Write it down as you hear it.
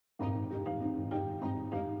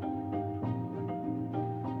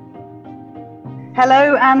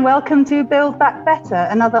Hello and welcome to Build Back Better,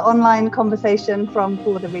 another online conversation from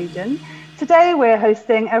For the Region. Today we're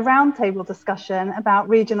hosting a roundtable discussion about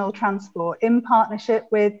regional transport in partnership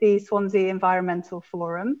with the Swansea Environmental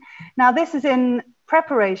Forum. Now this is in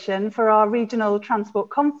preparation for our regional transport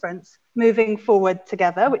conference Moving Forward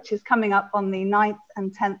Together, which is coming up on the 9th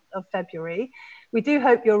and 10th of February. We do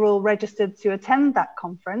hope you're all registered to attend that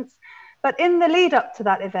conference. But in the lead up to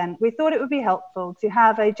that event, we thought it would be helpful to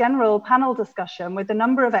have a general panel discussion with a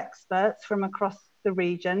number of experts from across the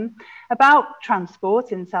region about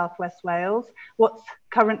transport in South West Wales, what's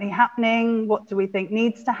currently happening, what do we think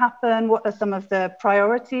needs to happen, what are some of the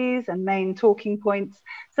priorities and main talking points.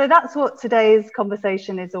 So that's what today's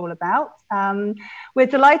conversation is all about. We're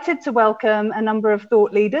delighted to welcome a number of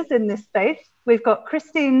thought leaders in this space. We've got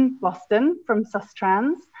Christine Boston from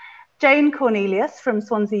Sustrans, Jayne Cornelius from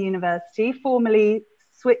Swansea University, formerly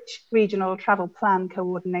SWWITCH Regional Travel Plan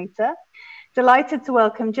Co-ordinator. Delighted to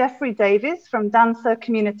welcome Jeffrey Davies from DANSA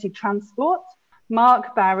Community Transport,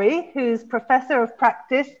 Mark Barry, who's Professor of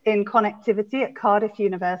Practice in Connectivity at Cardiff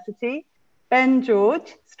University, Ben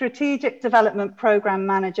George, Strategic Development Programme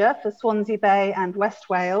Manager for Swansea Bay and West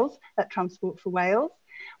Wales at Transport for Wales.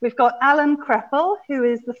 We've got Alan Kreppel, who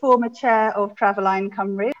is the former chair of Traveline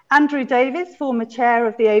Cymru, Andrew Davies, former chair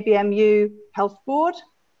of the ABMU Health Board,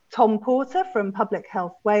 Tom Porter from Public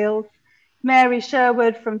Health Wales, Mary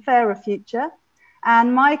Sherwood from Fairer Future,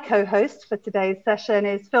 and my co-host for today's session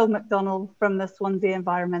is Phil McDonald from the Swansea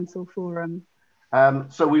Environmental Forum.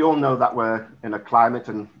 So we all know that we're in a climate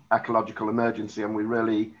and ecological emergency, and we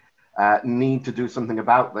really need to do something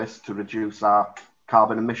about this to reduce our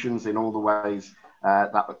carbon emissions in all the ways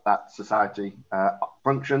that society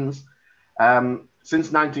functions.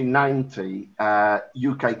 Since 1990,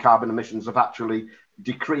 UK carbon emissions have actually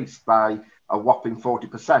decreased by a whopping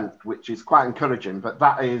 40%, which is quite encouraging, but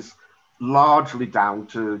that is largely down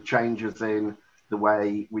to changes in the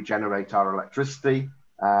way we generate our electricity,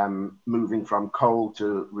 moving from coal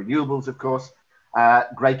to renewables, of course,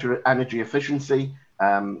 greater energy efficiency,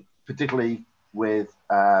 particularly with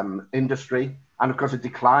industry, and of course a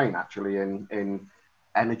decline actually in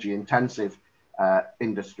energy intensive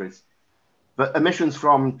industries. But emissions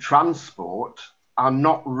from transport are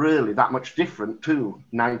not really that much different to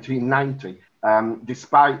 1990,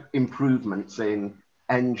 despite improvements in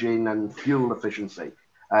engine and fuel efficiency,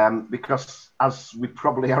 because as we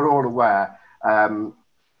probably are all aware,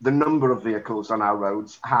 the number of vehicles on our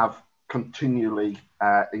roads have continually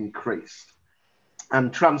increased.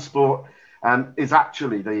 And transport is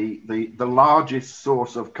actually the largest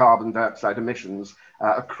source of carbon dioxide emissions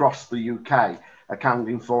across the UK,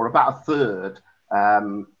 accounting for about a third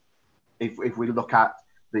if we look at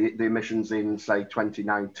the emissions in, say,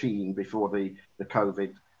 2019, before the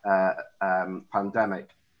COVID pandemic.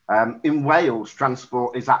 In Wales,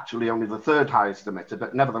 transport is actually only the third highest emitter,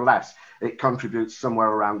 but nevertheless, it contributes somewhere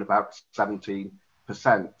around about 17%.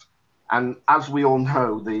 And as we all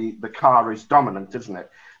know, the car is dominant, isn't it?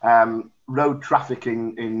 Road traffic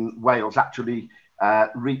in Wales actually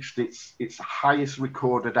reached its highest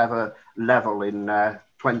recorded ever level in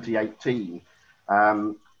 2018.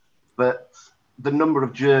 But the number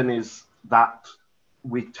of journeys that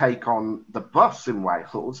we take on the bus in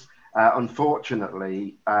Wales,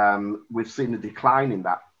 unfortunately, we've seen a decline in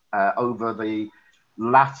that over the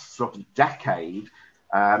last sort of decade.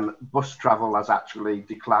 Bus travel has actually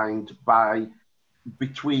declined by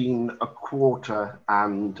between a quarter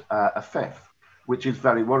and a fifth, which is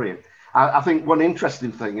very worrying. I think one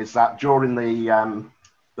interesting thing is that during the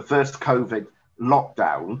first COVID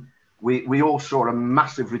lockdown, we all saw a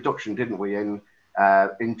massive reduction, didn't we, in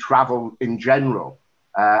travel in general,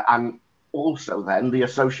 and also then the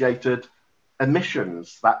associated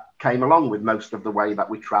emissions that came along with most of the way that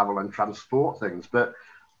we travel and transport things. But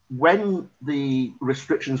when the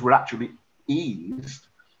restrictions were actually eased,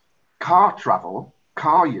 car travel,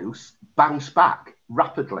 car use bounced back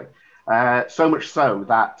rapidly. So much so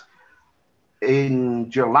that in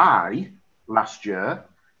July last year,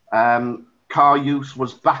 car use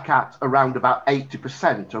was back at around about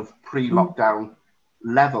 80% of pre-lockdown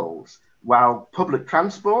levels, while public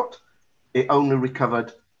transport, it only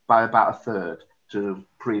recovered by about a third to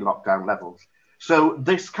pre-lockdown levels. So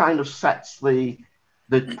this kind of sets the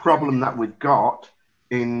problem that we've got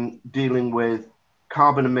in dealing with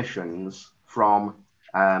carbon emissions from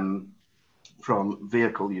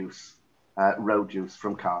vehicle use, road use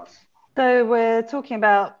from cars. So we're talking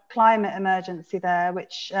about climate emergency there,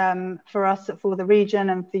 which for us for the region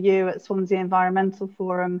and for you at Swansea Environmental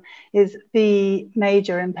Forum is the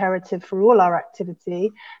major imperative for all our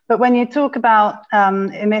activity. But when you talk about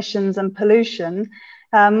emissions and pollution,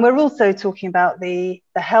 we're also talking about the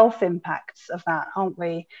health impacts of that, aren't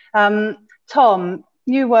we? Tom,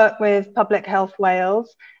 you work with Public Health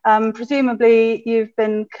Wales. Presumably you've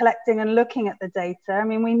been collecting and looking at the data. I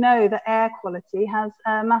mean, we know that air quality has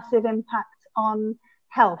a massive impact on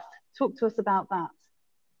health. Talk to us about that.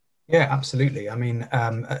 Yeah, absolutely. I mean,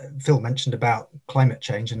 Phil mentioned about climate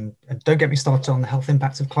change, and don't get me started on the health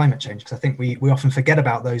impacts of climate change, because I think we often forget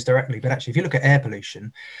about those directly. But actually, if you look at air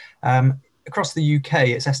pollution, across the UK,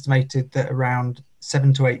 it's estimated that around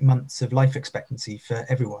 7 to 8 months of life expectancy for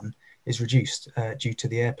everyone is reduced due to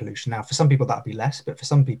the air pollution. Now, for some people that'll be less, but for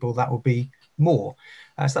some people that will be more.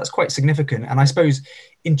 So that's quite significant. And I suppose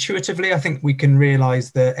intuitively, I think we can realise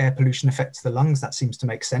that air pollution affects the lungs. That seems to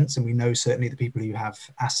make sense. And we know certainly the people who have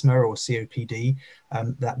asthma or COPD,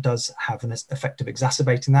 that does have an effect of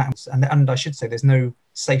exacerbating that. And I should say there's no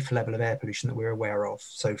safe level of air pollution that we're aware of.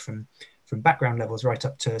 So from background levels right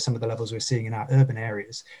up to some of the levels we're seeing in our urban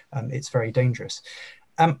areas, it's very dangerous.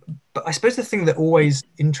 But I suppose the thing that always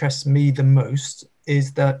interests me the most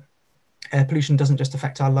is that air pollution doesn't just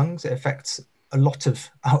affect our lungs, it affects a lot of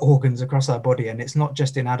our organs across our body, and it's not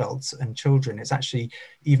just in adults and children, it's actually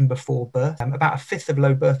even before birth. About a fifth of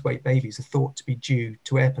low birth weight babies are thought to be due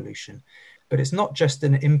to air pollution, but it's not just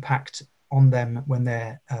an impact on them when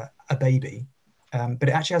they're a baby, but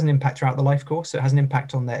it actually has an impact throughout the life course. So it has an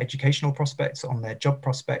impact on their educational prospects, on their job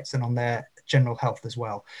prospects, and on their general health as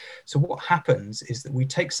well. So what happens is that we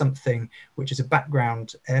take something which is a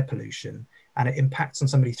background air pollution, and it impacts on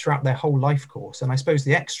somebody throughout their whole life course. And I suppose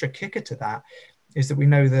the extra kicker to that is that we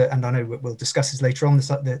know that, and I know we'll discuss this later on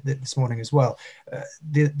this morning as well,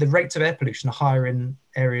 the rates of air pollution are higher in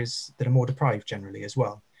areas that are more deprived generally as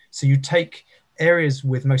well. So you take areas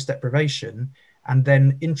with most deprivation and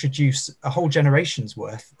then introduce a whole generation's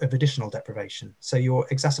worth of additional deprivation. So you're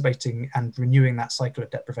exacerbating and renewing that cycle of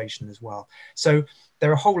deprivation as well. So there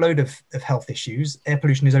are a whole load of health issues. Air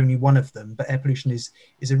pollution is only one of them, but air pollution is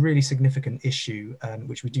a really significant issue,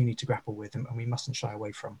 which we do need to grapple with, and we mustn't shy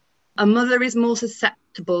away from. A mother is more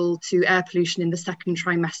susceptible to air pollution in the second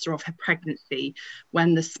trimester of her pregnancy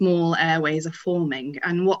when the small airways are forming.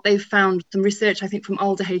 And what they've found, some research, I think, from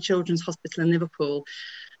Alderhay Children's Hospital in Liverpool,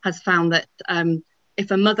 has found that if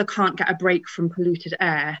a mother can't get a break from polluted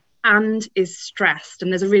air and is stressed,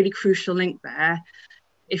 and there's a really crucial link there,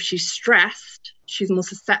 if she's stressed, she's more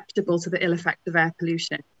susceptible to the ill effects of air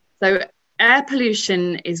pollution. So air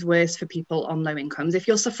pollution is worse for people on low incomes. If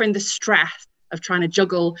you're suffering the stress of trying to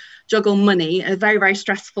juggle money, a very, very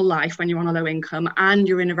stressful life when you're on a low income and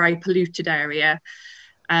you're in a very polluted area,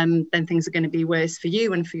 then things are going to be worse for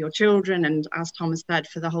you and for your children, and as Thomas said,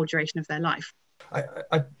 for the whole duration of their life.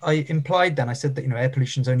 I implied then, I said that, air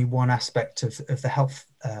pollution is only one aspect of the health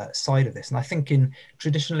side of this. And I think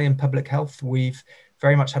traditionally in public health, we've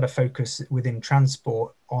very much had a focus within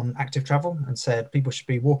transport on active travel and said people should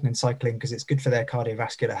be walking and cycling because it's good for their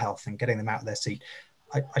cardiovascular health and getting them out of their seat.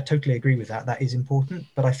 I totally agree with that. That is important.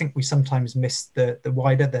 But I think we sometimes miss the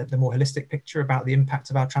wider, the more holistic picture about the impact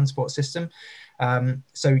of our transport system.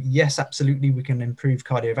 So yes, absolutely, we can improve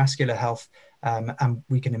cardiovascular health, and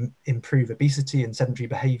we can improve obesity and sedentary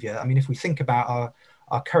behaviour. I mean, if we think about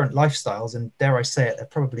our current lifestyles, and dare I say it, they're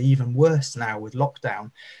probably even worse now with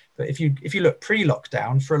lockdown. But if you look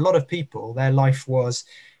pre-lockdown, for a lot of people, their life was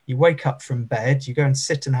you wake up from bed, you go and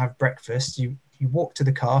sit and have breakfast, you walk to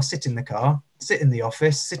the car, sit in the car, sit in the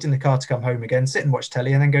office, sit in the car to come home again, sit and watch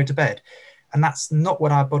telly, and then go to bed. And that's not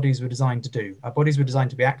what our bodies were designed to do. Our bodies were designed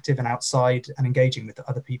to be active and outside and engaging with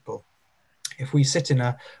other people. If we sit in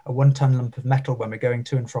a 1-ton lump of metal when we're going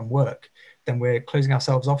to and from work, then we're closing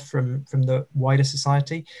ourselves off from the wider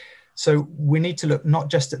society. So we need to look not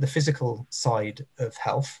just at the physical side of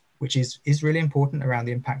health, which is really important around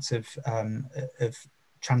the impacts of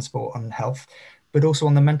transport on health, but also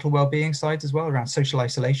on the mental well-being side as well, around social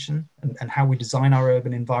isolation and how we design our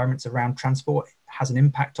urban environments around transport has an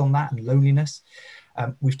impact on that, and loneliness.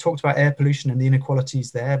 We've talked about air pollution and the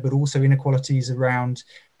inequalities there, but also inequalities around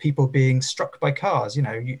people being struck by cars.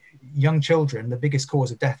 Young children, the biggest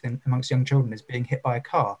cause of death amongst young children is being hit by a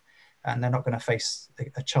car, and they're not going to face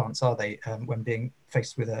a chance, are they, when being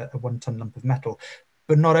faced with a 1-ton lump of metal.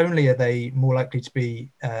 But not only are they more likely to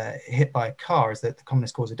be hit by a car as the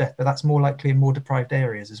commonest cause of death, but that's more likely in more deprived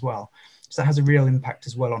areas as well. So that has a real impact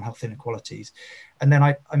as well on health inequalities. And then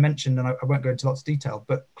I mentioned, and I won't go into lots of detail,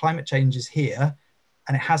 but climate change is here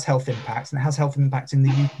and it has health impacts, and it has health impacts in the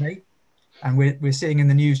UK. And we're seeing in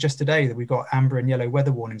the news just today that we've got amber and yellow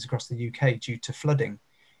weather warnings across the UK due to flooding.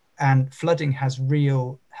 And flooding has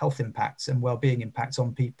real health impacts and well-being impacts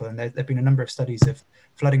on people. And there have been a number of studies of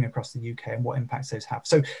flooding across the UK and what impacts those have.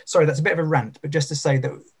 So, sorry, that's a bit of a rant, but just to say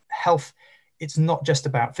that health, it's not just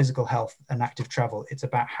about physical health and active travel. It's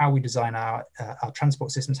about how we design our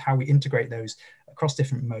transport systems, how we integrate those across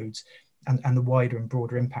different modes, and the wider and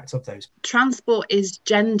broader impacts of those. Transport is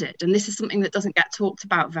gendered, and this is something that doesn't get talked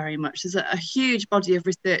about very much. There's a huge body of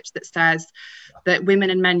research that says that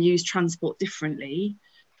women and men use transport differently.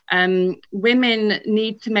 Women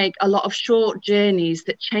need to make a lot of short journeys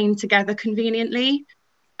that chain together conveniently.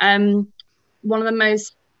 One of the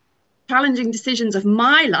most challenging decisions of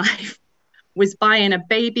my life was buying a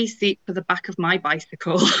baby seat for the back of my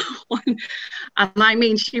bicycle. And I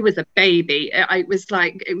mean, she was a baby.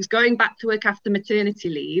 It was going back to work after maternity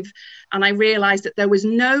leave. And I realized that there was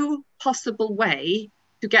no possible way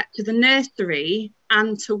to get to the nursery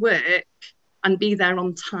and to work and be there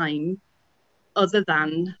on time other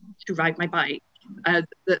than to ride my bike.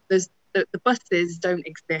 The buses don't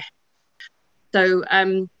exist. So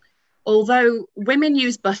although women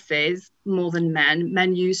use buses more than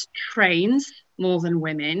men use trains more than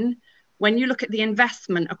women. When you look at the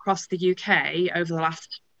investment across the UK over the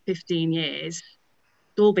last 15 years,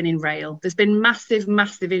 it's all been in rail. There's been massive,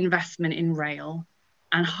 massive investment in rail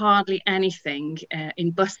and hardly anything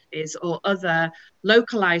in buses or other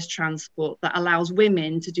localised transport that allows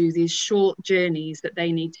women to do these short journeys that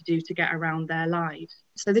they need to do to get around their lives.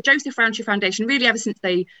 So the Joseph Rowntree Foundation, really ever since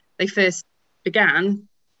they first began,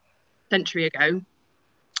 century ago,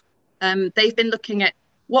 they've been looking at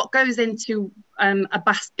what goes into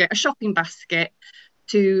a shopping basket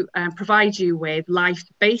to provide you with life's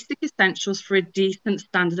basic essentials for a decent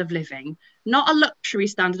standard of living, not a luxury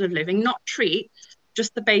standard of living, not treats,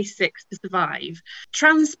 just the basics to survive.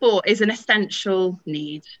 Transport is an essential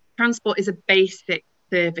need. Transport is a basic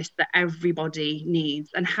service that everybody needs.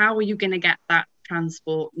 And how are you going to get that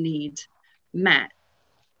transport need met?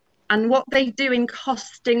 And what they do in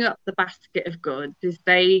costing up the basket of goods is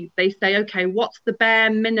they say, okay, what's the bare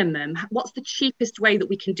minimum? What's the cheapest way that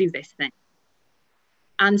we can do this thing?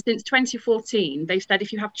 And since 2014, they've said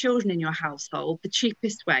if you have children in your household, the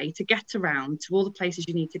cheapest way to get around to all the places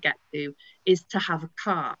you need to get to is to have a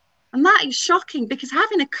car. And that is shocking because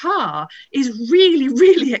having a car is really,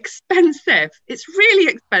 really expensive. It's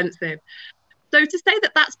really expensive. So to say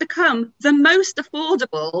that that's become the most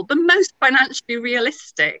affordable, the most financially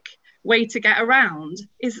realistic way to get around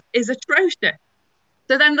is atrocious.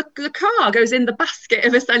 So then the car goes in the basket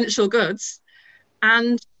of essential goods,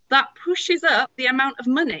 and that pushes up the amount of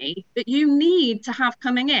money that you need to have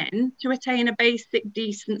coming in to attain a basic,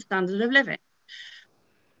 decent standard of living.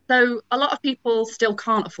 So a lot of people still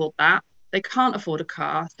can't afford that. They can't afford a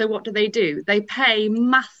car. So what do? They pay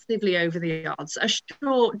massively over the odds. A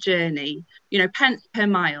short journey, pence per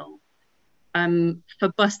mile for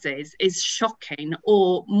buses is shocking,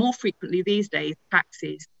 or more frequently these days,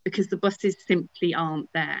 taxis, because the buses simply aren't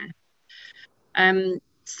there.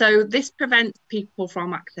 So this prevents people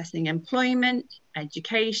from accessing employment,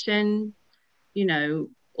 education,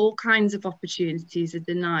 all kinds of opportunities are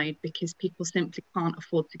denied because people simply can't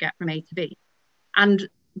afford to get from A to B. And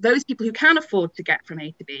those people who can afford to get from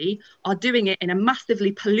A to B are doing it in a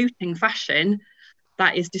massively polluting fashion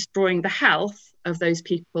that is destroying the health of those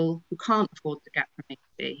people who can't afford to get from A to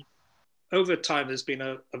B. Over time, there's been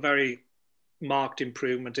a very marked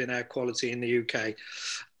improvement in air quality in the UK.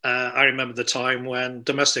 I remember the time when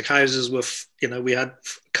domestic houses were, we had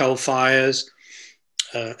coal fires,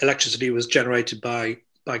 electricity was generated by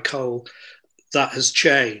coal. That has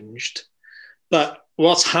changed. But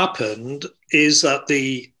what's happened is that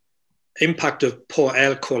the impact of poor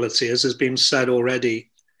air quality, as has been said already,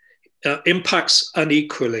 impacts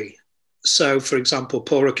unequally. So, for example,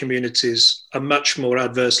 poorer communities are much more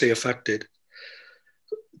adversely affected.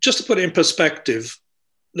 Just to put it in perspective,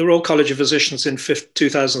 the Royal College of Physicians in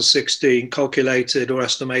 2016 calculated or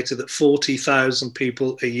estimated that 40,000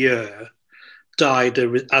 people a year died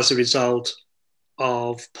as a result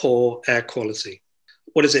of poor air quality.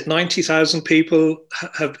 What is it, 90,000 people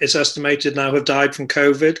it's estimated now have died from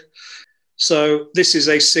COVID. So this is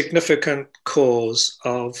a significant cause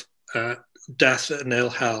of death and ill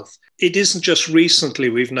health. It isn't just recently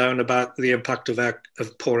we've known about the impact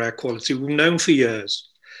of poor air quality. We've known for years,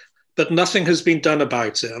 but nothing has been done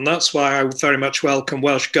about it. And that's why I very much welcome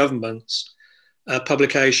Welsh Government's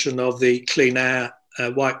publication of the Clean Air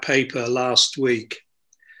white paper last week.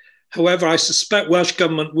 However, I suspect Welsh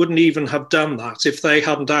Government wouldn't even have done that if they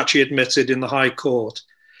hadn't actually admitted in the High Court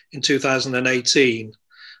in 2018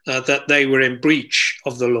 that they were in breach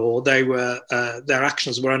of the law. They were their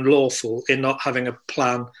actions were unlawful in not having a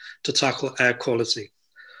plan to tackle air quality.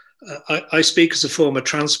 I speak as a former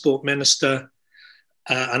transport minister,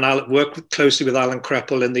 and I work closely with Alan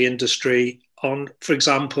Kreppel in the industry on, for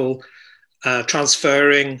example,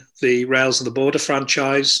 transferring the Rails and the Border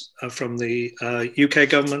franchise from the UK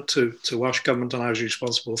government to Welsh Government, and I was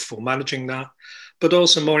responsible for managing that. But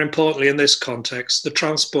also, more importantly, in this context, the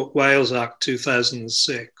Transport Wales Act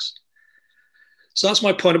 2006. So that's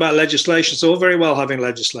my point about legislation. It's all very well having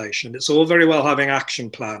legislation. It's all very well having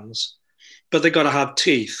action plans, but they've got to have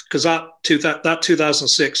teeth, because that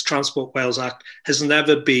 2006 Transport Wales Act has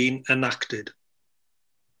never been enacted.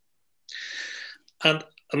 And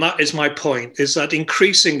that is my point, is that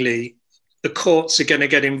increasingly the courts are going to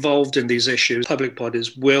get involved in these issues. Public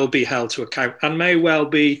bodies will be held to account and may well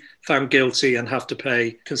be found guilty and have to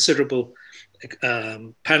pay considerable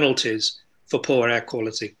penalties for poor air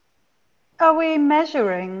quality. Are we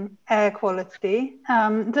measuring air quality?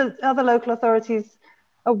 Are the local authorities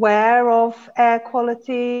aware of air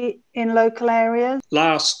quality in local areas?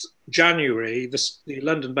 Last January, the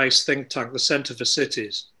London-based think tank, the Centre for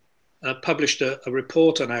Cities, published a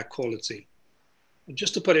report on air quality. And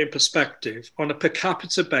just to put it in perspective, on a per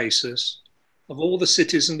capita basis, of all the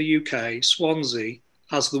cities in the UK, Swansea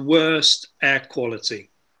has the worst air quality.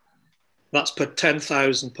 That's per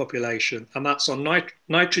 10,000 population, and that's on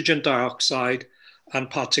nitrogen dioxide and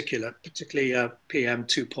particulate, particularly PM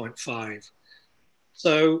 2.5.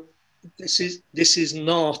 So this is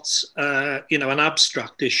not an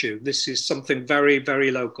abstract issue. This is something very,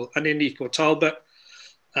 very local. And in Neath or Talbot,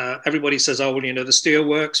 everybody says, oh, well, the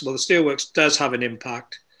steelworks. Well, the steelworks does have an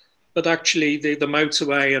impact, but actually the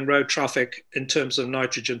motorway and road traffic in terms of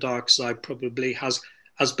nitrogen dioxide probably has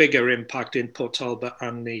bigger impact in Port Talbot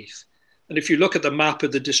and Neath. And if you look at the map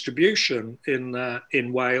of the distribution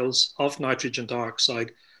in Wales of nitrogen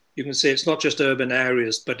dioxide, you can see it's not just urban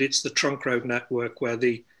areas, but it's the trunk road network where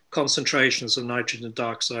the concentrations of nitrogen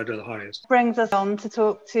dioxide are the highest. Brings us on to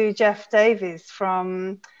talk to Jeff Davies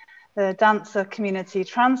from the DANSA Community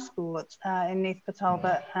Transport in Neath,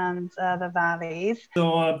 Talbot and the Valleys.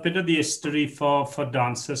 So a bit of the history for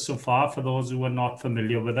DANSA so far, for those who are not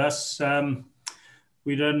familiar with us.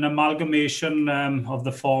 We're an amalgamation of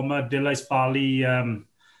the former Davies Valley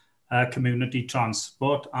Community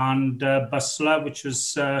Transport and Bustler, which was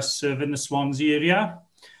serving the Swansea area.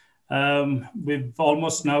 We've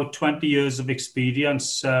almost now 20 years of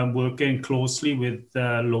experience working closely with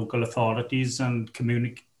local authorities and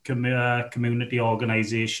community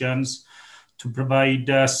organisations to provide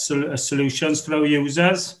solutions for our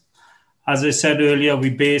users. As I said earlier,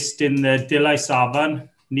 we're based in the Davies Avon,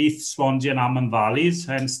 Neath, Swansea and Amman Valleys,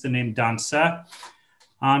 hence the name DANSA.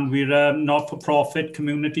 And we're a not-for-profit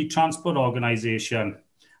community transport organisation.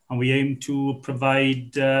 And we aim to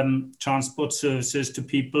provide transport services to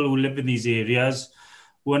people who live in these areas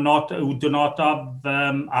who do not have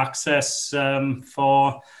access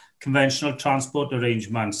for conventional transport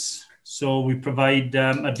arrangements. So we provide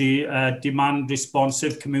a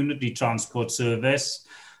demand-responsive community transport service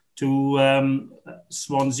to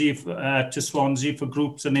Swansea for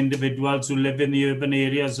groups and individuals who live in the urban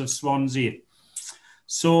areas of Swansea.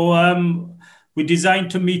 So we're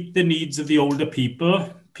designed to meet the needs of the older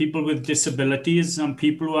people with disabilities and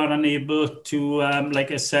people who are unable to,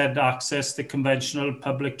 like I said, access the conventional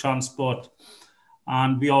public transport.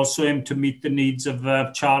 And we also aim to meet the needs of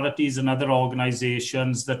charities and other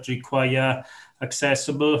organisations that require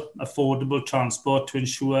accessible, affordable transport to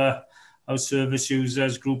ensure our service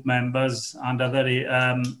users, group members and others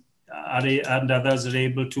are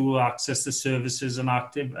able to access the services and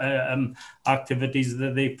activities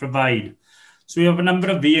that they provide. So we have a number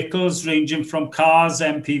of vehicles ranging from cars,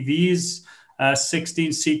 MPVs,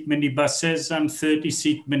 16-seat minibuses and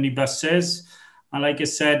 30-seat minibuses. And like I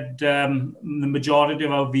said, the majority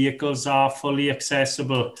of our vehicles are fully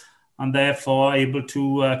accessible and therefore able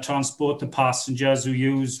to transport the passengers who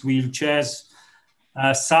use wheelchairs.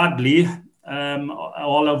 Sadly,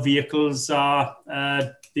 all our vehicles are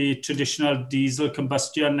the traditional diesel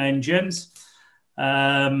combustion engines.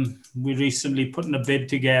 We recently put in a bid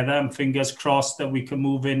together and fingers crossed that we can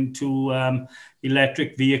move into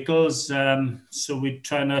electric vehicles. So we're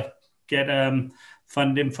trying to get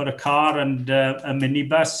funding for a car and a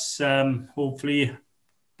minibus, hopefully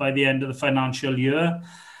by the end of the financial year.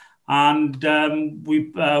 And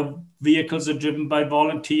vehicles are driven by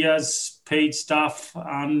volunteers, paid staff,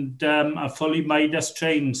 and are fully MIDAS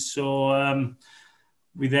trained. So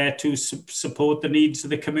we're there to support the needs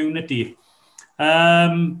of the community.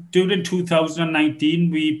 During 2019,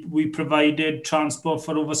 we provided transport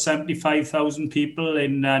for over 75,000 people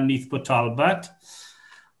in Neath Talbot.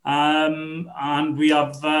 And we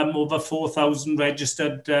have over 4,000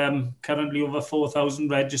 registered, currently over 4,000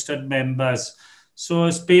 registered members. So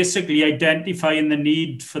it's basically identifying the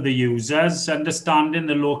need for the users, understanding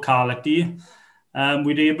the locality.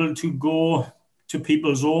 We're able to go to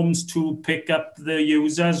people's homes to pick up the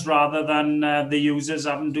users rather than the users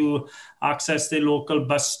having to access their local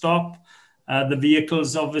bus stop. The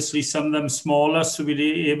vehicles, obviously, some of them smaller, so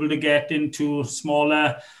we're able to get into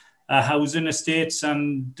smaller housing estates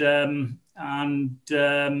and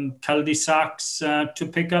cul-de-sacs to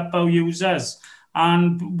pick up our users.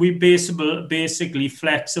 And we're basically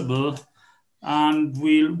flexible, and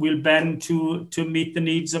we'll bend to meet the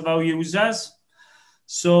needs of our users.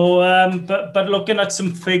 So, but looking at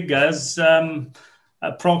some figures,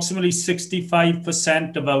 approximately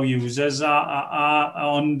 65% of our users are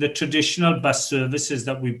on the traditional bus services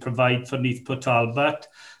that we provide for Neath Talbot.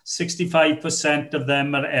 65% of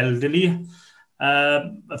them are elderly.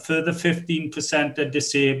 A further 15% are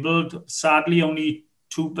disabled. Sadly, only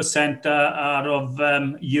 2% are of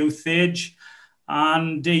youth age,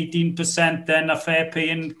 and 18% then are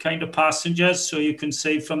fare-paying kind of passengers. So you can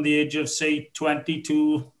say from the age of, say, 20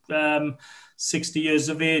 to 60 years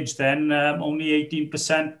of age, then only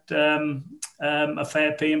 18% are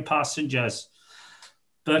fare-paying passengers.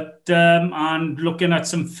 But and looking at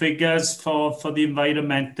some figures for the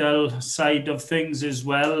environmental side of things as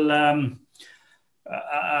well,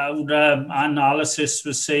 our analysis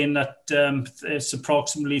was saying that it's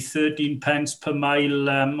approximately 13 pence per mile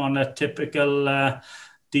on a typical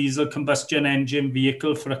diesel combustion engine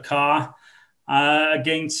vehicle for a car,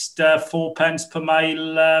 against 4 pence per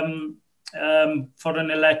mile for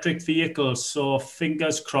an electric vehicle. So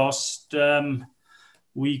fingers crossed,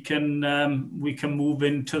 we can move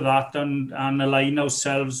into that and align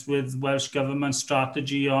ourselves with Welsh Government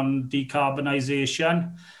strategy on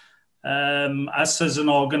decarbonisation. Us as an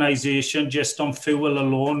organisation, just on fuel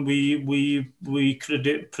alone, we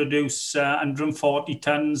produce 140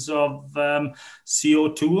 tonnes of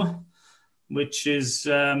CO2, which is,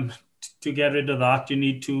 to get rid of that, you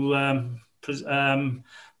need to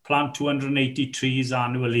plant 280 trees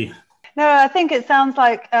annually. No, I think it sounds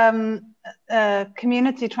like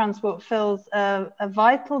community transport fills a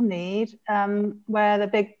vital need where the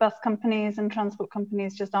big bus companies and transport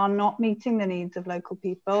companies just are not meeting the needs of local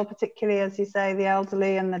people, particularly, as you say, the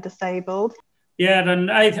elderly and the disabled. Yeah,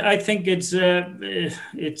 and I think it's a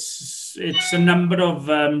number of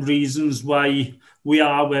reasons why we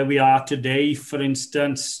are where we are today. For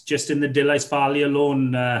instance, just in the Davies Valley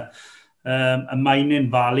alone, a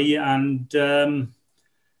mining valley, and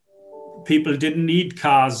people didn't need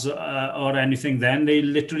cars or anything then. They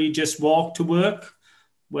literally just walked to work,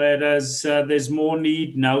 whereas there's more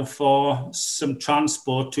need now for some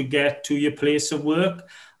transport to get to your place of work.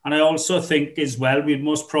 And I also think as well, we're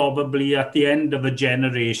most probably at the end of a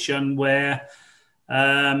generation where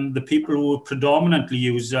the people who predominantly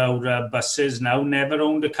use our buses now never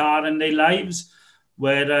owned a car in their lives,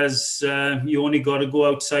 whereas you only got to go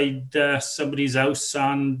outside somebody's house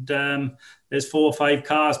and there's 4 or 5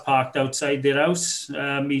 cars parked outside their house.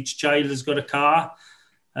 Each child has got a car.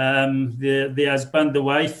 The husband, the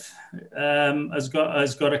wife has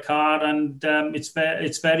got a car, and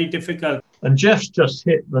it's very difficult. And Jeff's just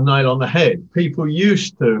hit the nail on the head. People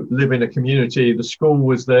used to live in a community. The school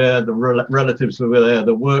was there, the relatives were there,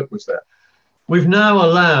 the work was there. We've now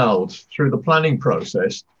allowed, through the planning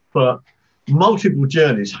process, for multiple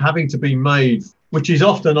journeys having to be made, which is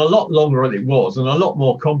often a lot longer than it was and a lot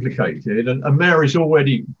more complicated. And Mary's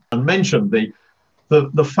already mentioned the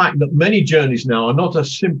fact that many journeys now are not a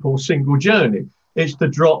simple single journey. It's to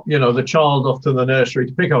drop, the child off to the nursery,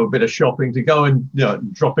 to pick up a bit of shopping, to go and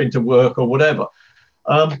drop into work or whatever.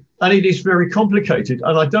 And it is very complicated.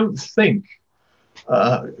 And I don't think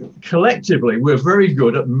collectively we're very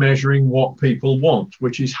good at measuring what people want,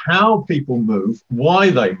 which is how people move, why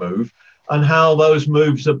they move, and how those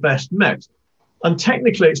moves are best met. And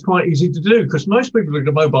technically, it's quite easy to do because most people have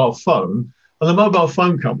got a mobile phone, and the mobile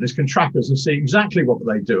phone companies can track us and see exactly what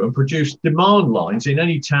they do and produce demand lines in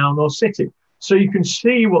any town or city. So you can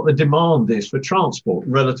see what the demand is for transport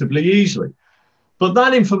relatively easily. But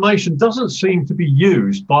that information doesn't seem to be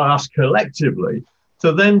used by us collectively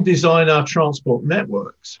to then design our transport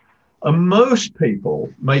networks. And most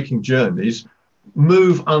people making journeys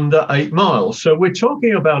move under 8 miles. So we're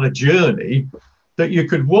talking about a journey that you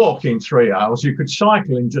could walk in 3 hours, you could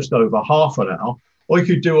cycle in just over half an hour, or you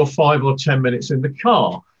could do a 5 or 10 minutes in the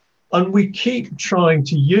car. And we keep trying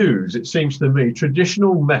to use, it seems to me,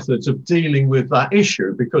 traditional methods of dealing with that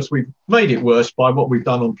issue because we've made it worse by what we've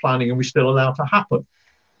done on planning and we still allow to happen.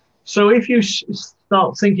 So if you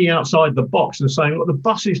start thinking outside the box and saying, look, the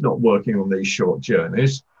bus is not working on these short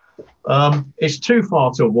journeys. It's too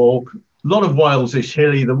far to walk. A lot of Wales is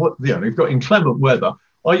hilly. You've got inclement weather.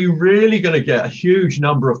 Are you really going to get a huge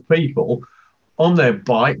number of people on their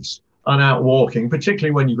bikes and out walking,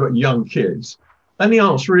 particularly when you've got young kids? And the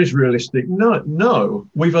answer is realistic. No.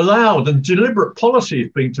 We've allowed, and deliberate policy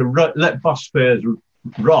has been to let bus fares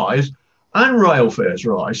rise and rail fares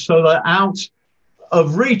rise. So they're out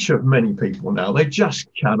of reach of many people now. They just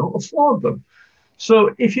cannot afford them.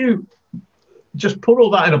 So if you just put all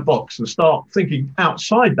that in a box and start thinking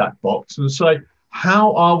outside that box and say,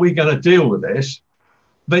 how are we going to deal with this?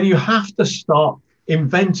 Then you have to start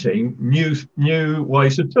inventing new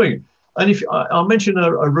ways of doing it. And if I'll mention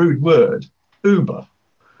a rude word, Uber.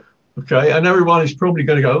 Okay, and everyone is probably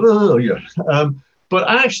going to go, oh yeah. But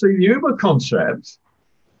actually the Uber concept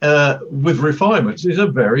with refinements is a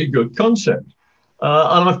very good concept.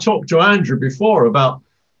 And I've talked to Andrew before about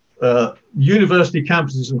university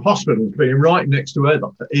campuses and hospitals being right next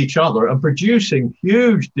to each other and producing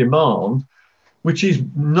huge demand, which is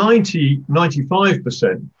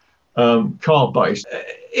 95% car-based.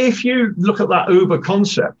 If you look at that Uber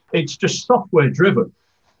concept, it's just software driven,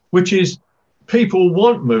 which is people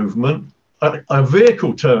want movement, a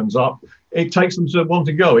vehicle turns up, it takes them to want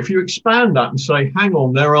to go. If you expand that and say, hang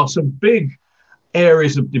on, there are some big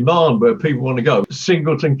areas of demand where people want to go.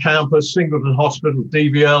 Singleton campus, Singleton hospital,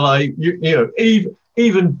 DVLA,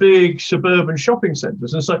 even big suburban shopping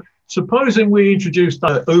centres. And so supposing we introduced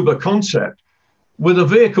that Uber concept with a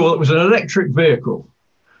vehicle that was an electric vehicle,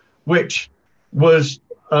 which was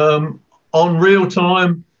on real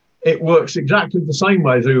time, it works exactly the same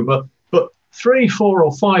way as Uber, but 3, 4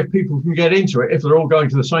 or 5 people can get into it if they're all going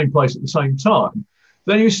to the same place at the same time.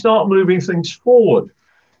 Then you start moving things forward.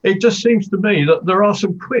 It just seems to me that there are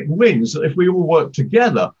some quick wins that if we all work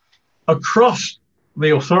together across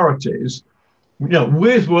the authorities,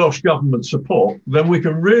 with Welsh Government support, then we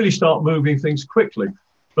can really start moving things quickly.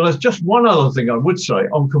 But there's just one other thing I would say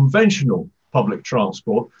on conventional public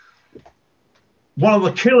transport. One of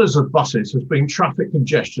the killers of buses has been traffic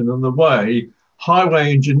congestion and the way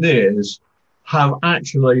highway engineers have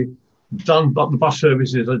actually done the bus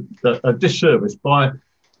services a disservice by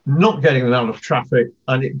not getting them out of traffic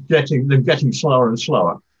and getting slower and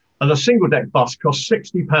slower. And a single deck bus costs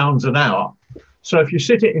 £60 an hour. So if you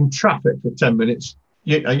sit it in traffic for 10 minutes,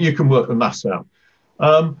 you can work the maths out.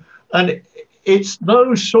 And it's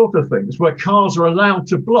those sort of things where cars are allowed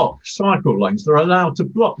to block cycle lanes. They're allowed to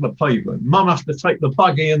block the pavement. Mum has to take the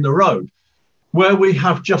buggy in the road, where we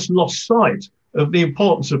have just lost sight of the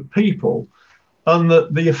importance of people and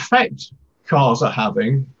the effect cars are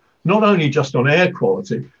having, not only just on air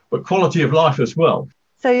quality, but quality of life as well.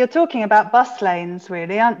 So you're talking about bus lanes,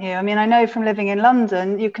 really, aren't you? I mean, I know from living in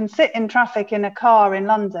London, you can sit in traffic in a car in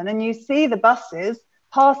London and you see the buses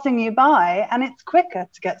passing you by, and it's quicker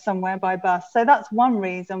to get somewhere by bus. So that's one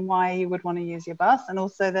reason why you would want to use your bus. And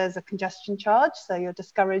also there's a congestion charge, so you're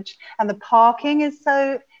discouraged. And the parking is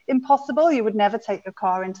so impossible. You would never take your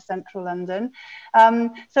car into central London.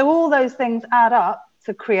 So all those things add up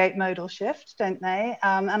to create modal shift, don't they?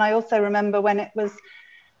 And I also remember when it was,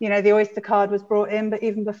 the Oyster card was brought in, but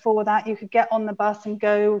even before that, you could get on the bus and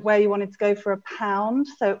go where you wanted to go for £1,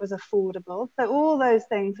 so it was affordable. So all those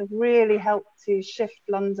things have really helped to shift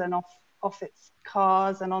London off its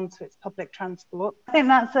cars and onto its public transport. I think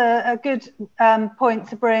that's a good point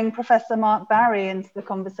to bring Professor Mark Barry into the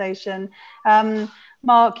conversation.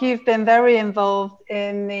 Mark, you've been very involved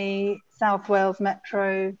in the South Wales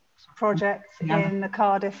Metro project in the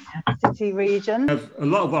Cardiff city region. A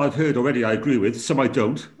lot of what I've heard already I agree with, some I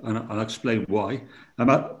don't, and I'll explain why.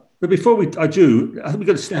 But before I think we've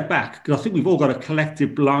got to step back, because I think we've all got a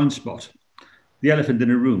collective blind spot. The elephant in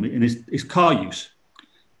the room is car use.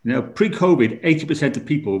 Pre-COVID, 80% of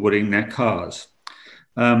people were in their cars.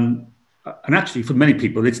 And actually, for many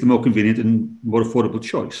people, it's the more convenient and more affordable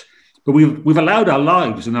choice. But we've allowed our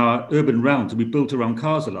lives and our urban round to be built around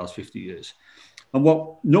cars the last 50 years. And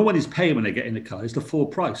what no one is paying when they get in the car is the full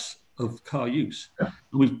price of car use. Yeah.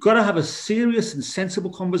 And we've got to have a serious and sensible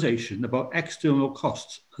conversation about external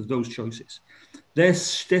costs of those choices. They're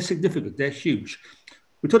significant, they're huge.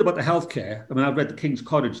 We talked about the healthcare. I mean, I've read the King's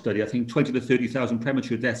College study, I think 20 to 30,000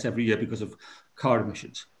 premature deaths every year because of car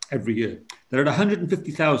emissions, every year. There are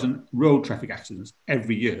 150,000 road traffic accidents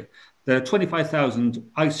every year. There are 25,000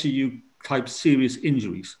 ICU-type serious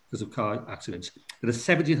injuries because of car accidents. There are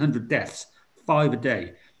 1,700 deaths, 5 a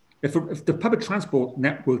day. If the public transport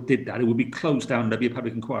network did that, it would be closed down and there'd be a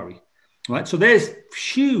public inquiry. Right? So there's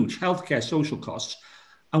huge healthcare social costs.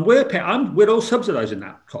 And we're all subsidising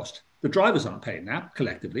that cost. The drivers aren't paying that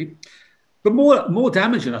collectively. But more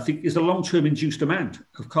damaging, I think, is the long-term induced demand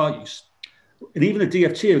of car use. And even the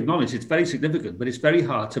DFT acknowledged it's very significant, but it's very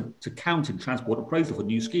hard to count in transport appraisal for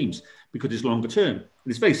new schemes because it's longer term. And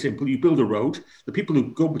it's very simple. You build a road. The people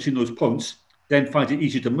who go between those points then find it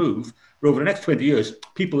easier to move. But over the next 20 years,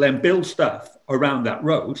 people then build stuff around that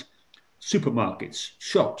road, supermarkets,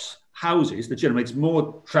 shops, houses that generates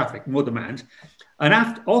more traffic, more demand,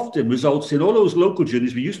 and often results in all those local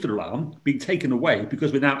journeys we used to rely on being taken away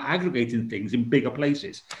because we're now aggregating things in bigger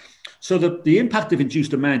places. So the impact of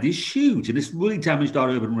induced demand is huge, and it's really damaged our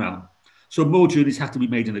urban realm. So more journeys have to be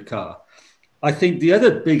made in a car. I think the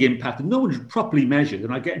other big impact, and no one's properly measured,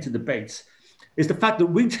 and I get into debates, is the fact that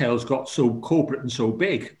retail's got so corporate and so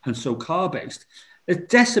big and so car-based. It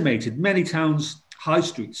decimated many towns' high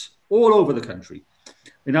streets all over the country.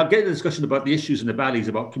 And I'll get into the discussion about the issues in the valleys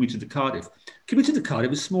about commuting to Cardiff. Commuting to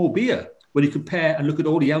Cardiff is small beer when you compare and look at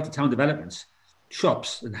all the out-of-town developments,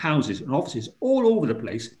 shops and houses and offices all over the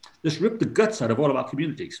place, just rip the guts out of all of our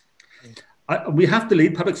communities. We have to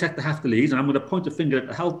lead, public sector have to lead, and I'm going to point a finger at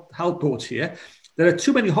the health boards here. There are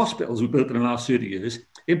too many hospitals we've built in the last 30 years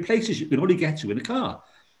in places you can only get to in a car.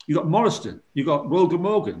 You've got Morriston, you've got Royal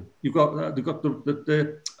Glamorgan, you've got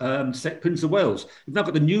the Prince of Wales, you've now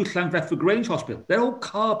got the new Llanfairpwll Grange Hospital. They're all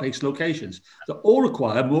car-based locations that all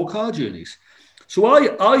require more car journeys. So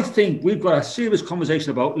I think we've got a serious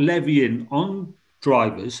conversation about levying on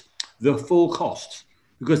drivers the full costs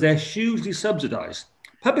because they're hugely subsidised.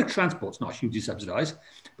 Public transport's not hugely subsidised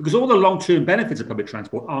because all the long-term benefits of public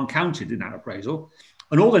transport aren't counted in that appraisal,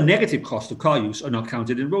 and all the negative costs of car use are not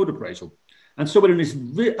counted in road appraisal. And so we're in this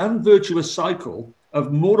unvirtuous cycle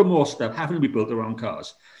of more and more stuff having to be built around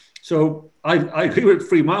cars. So I agree with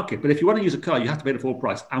free market, but if you want to use a car, you have to pay the full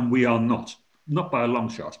price, and we are not by a long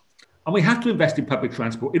shot. And we have to invest in public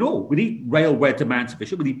transport in all. We need rail where demand's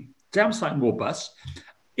sufficient. We need damn sight more bus,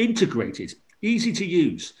 integrated, easy to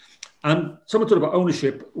use. And someone talked about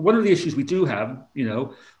ownership. One of the issues we do have,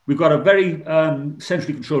 we've got a very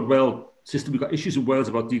centrally controlled rail system. We've got issues in Wales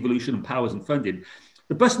about devolution and powers and funding.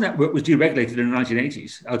 The bus network was deregulated in the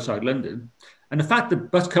 1980s outside London. And the fact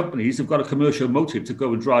that bus companies have got a commercial motive to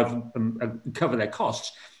go and drive and cover their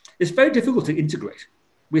costs, it's very difficult to integrate.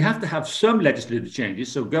 We have to have some legislative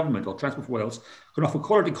changes so government or Transport for Wales can offer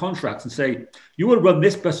quality contracts and say, you will run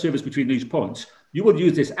this bus service between these points. You will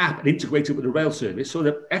use this app and integrate it with the rail service so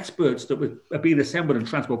that experts that are being assembled in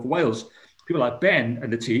Transport for Wales, people like Ben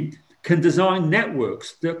and the team, can design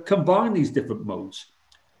networks that combine these different modes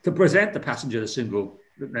to present the passenger a single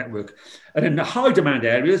network. And in the high demand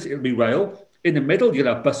areas, it'll be rail. In the middle,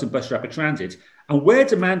 you'll have bus and bus rapid transit. And where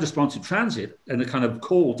demand responsive transit and the kind of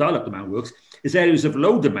call dial-up demand works is areas of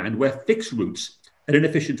low demand where fixed routes are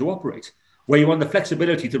inefficient to operate, where you want the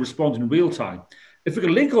flexibility to respond in real time. If we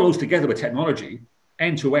can link all those together with technology,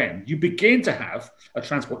 end to end, you begin to have a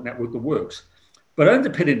transport network that works. But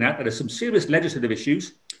underpinning that, there are some serious legislative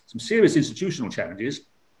issues, some serious institutional challenges.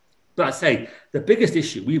 But I say the biggest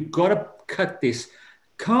issue, we've got to cut this.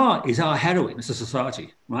 Car is our heroin as a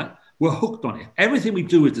society, right? We're hooked on it. Everything we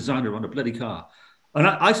do is designed around a bloody car. And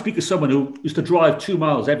I speak as someone who used to drive 2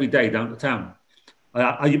 miles every day down to town.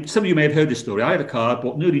 Some of you may have heard this story. I had a car,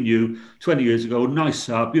 bought nearly new 20 years ago, nice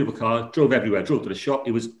car, beautiful car, drove everywhere, drove to the shop.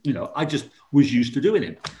 It was, I just was used to doing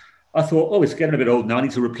it. I thought, it's getting a bit old now, I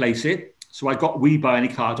need to replace it. So I got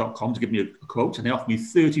WeBuyAnyCar.com to give me a quote, and they offered me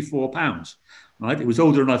 £34, right? It was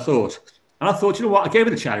older than I thought. And I thought, you know what, I gave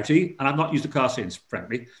it a charity, and I've not used a car since,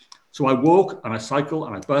 frankly. So I walk, and I cycle,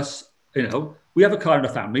 and I bus, We have a car in the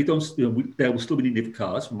family. There will still be needed for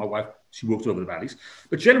cars. My wife, she walked over the valleys.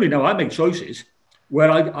 But generally now I make choices where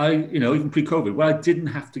I even pre-COVID, where I didn't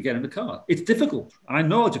have to get in the car. It's difficult. And I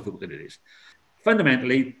know how difficult it is.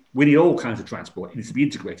 Fundamentally, we need all kinds of transport. It needs to be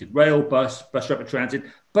integrated. Rail, bus rapid transit,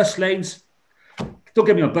 bus lanes. Don't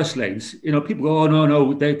get me on bus lanes. People go, oh,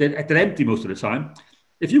 no, they're empty most of the time.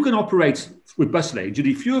 If you can operate with bus lanes, you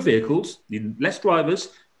need fewer vehicles, you need less drivers,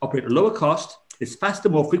 operate at a lower cost. It's faster,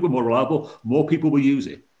 more frequent, more reliable. More people will use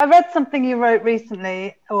it. I read something you wrote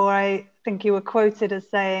recently, or I think you were quoted as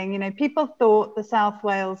saying, people thought the South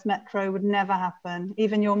Wales Metro would never happen.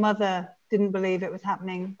 Even your mother didn't believe it was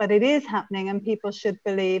happening, but it is happening, and people should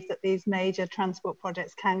believe that these major transport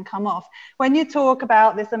projects can come off. When you talk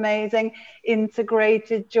about this amazing,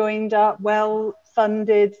 integrated, joined up,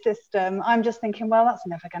 well-funded system, I'm just thinking, well, that's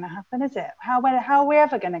never going to happen, is it? How are we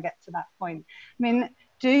ever going to get to that point? I mean,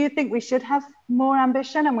 Do you think we should have more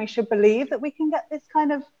ambition and we should believe that we can get this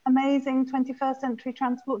kind of amazing 21st century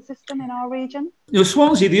transport system in our region?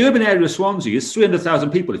 Swansea, the urban area of Swansea is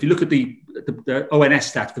 300,000 people. If you look at the ONS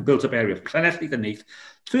stat, the built-up area of Neath and Neath,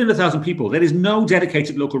 300,000 people. There is no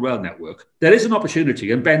dedicated local rail network. There is an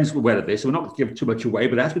opportunity, and Ben's aware of this, so we're not going to give too much away,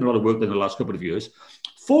 but there has been a lot of work done in the last couple of years,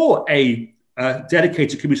 for a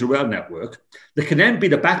dedicated commuter rail network that can then be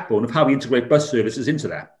the backbone of how we integrate bus services into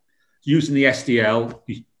that, using the SDL,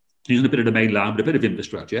 using a bit of the main line, but a bit of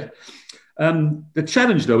infrastructure. The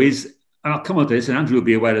challenge, though, is, and I'll come on to this, and Andrew will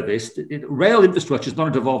be aware of this, rail infrastructure is not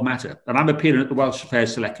a devolved matter. And I'm appearing at the Welsh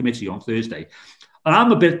Affairs Select Committee on Thursday. And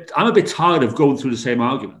I'm a bit tired of going through the same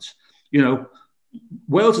arguments. You know,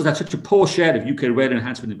 Wales has had such a poor share of UK rail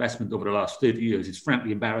enhancement investment over the last 30 years. It's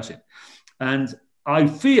frankly embarrassing. And I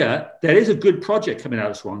fear there is a good project coming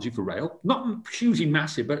out of Swansea for rail, not hugely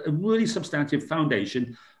massive, but a really substantive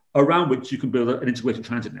foundation around which you can build an integrated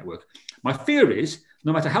transit network. My fear is,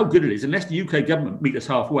 no matter how good it is, unless the UK government meet us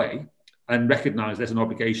halfway and recognise there's an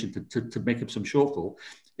obligation to make up some shortfall,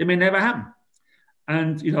 it may never happen.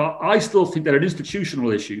 And, you know, I still think there are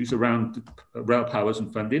institutional issues around rail powers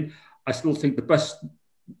and funding. I still think the bus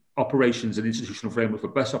operations and institutional framework for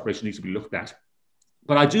bus operation needs to be looked at.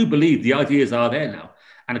 But I do believe the ideas are there now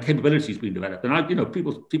and the capability is being developed. And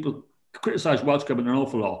people criticise Welsh Government an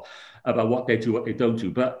awful lot about what they do, what they don't do.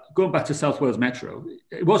 But going back to South Wales Metro,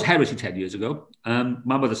 it was heresy 10 years ago.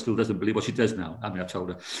 My mother still doesn't believe what she does now. I mean, I've told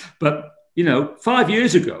her. But, you know, 5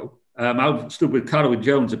 years ago, I stood with Cardiff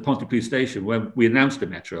Jones at Pontypridd Station when we announced the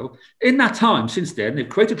Metro. In that time, since then, they've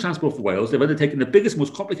created Transport for Wales. They've undertaken the biggest,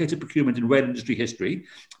 most complicated procurement in rail industry history,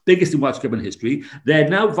 biggest in Welsh Government history. They're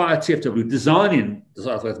now, via TfW, designing the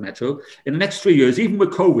South Wales Metro. In the next 3 years, even with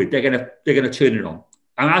COVID, they're going to turn it on.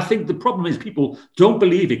 And I think the problem is people don't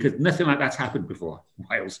believe it because nothing like that's happened before in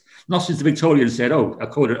Wales. Not since the Victorians said, oh, I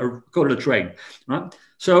call it a train. Right?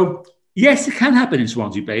 So, yes, it can happen in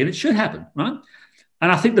Swansea Bay and it should happen. Right?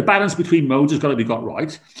 And I think the balance between modes has got to be got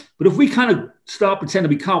right. But if we kind of start pretending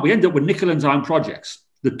we can't, we end up with nickel and dime projects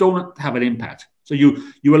that don't have an impact. So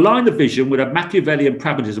you align the vision with a Machiavellian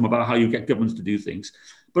pragmatism about how you get governments to do things,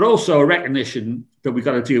 but also a recognition that we've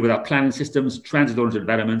got to deal with our planning systems, transit-oriented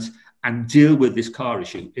developments, and deal with this car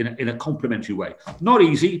issue in a complementary way. Not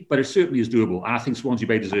easy, but it certainly is doable. And I think Swansea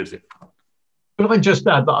Bay deserves it. But I just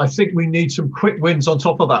add that I think we need some quick wins on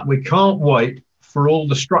top of that. We can't wait for all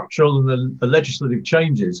the structural and the legislative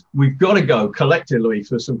changes. We've got to go collectively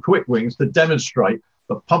for some quick wins to demonstrate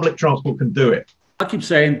that public transport can do it. I keep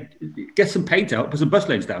saying, get some paint out, put some bus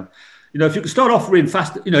lanes down. You know, if you can start offering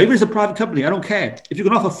fast, you know, even as a private company, I don't care. If you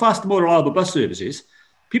can offer fast, more reliable bus services,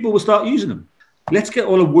 people will start using them. Let's get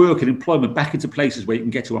all the work and employment back into places where you can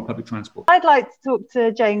get to on public transport. I'd like to talk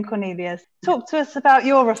to Jayne Cornelius. Talk to us about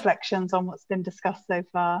your reflections on what's been discussed so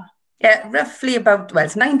far. Yeah, roughly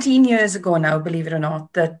it's 19 years ago now, believe it or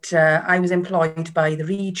not, that I was employed by the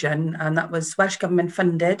region, and that was Welsh Government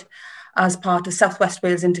funded as part of South West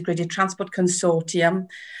Wales Integrated Transport Consortium.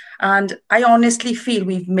 And I honestly feel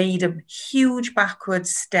we've made a huge backward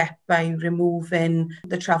step by removing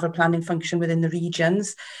the travel planning function within the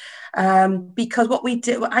regions. Because what we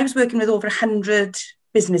did, I was working with over 100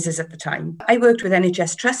 businesses at the time. I worked with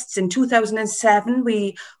NHS trusts. In 2007,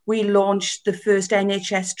 we launched the first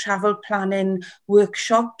NHS travel planning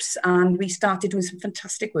workshops, and we started doing some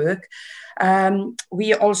fantastic work.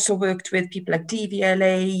 We also worked with people like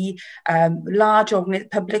DVLA, large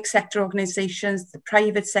public sector organisations, the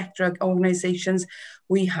private sector organisations.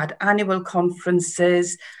 We had annual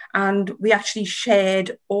conferences, and we actually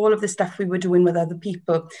shared all of the stuff we were doing with other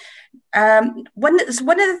people. One of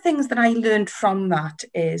the things that I learned from that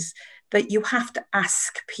is that you have to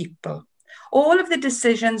ask people. All of the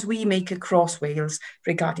decisions we make across Wales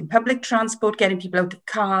regarding public transport, getting people out of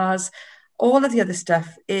cars, all of the other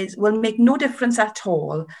stuff will make no difference at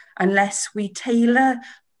all unless we tailor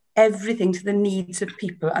everything to the needs of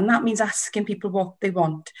people. And that means asking people what they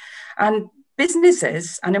want. And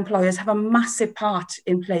businesses and employers have a massive part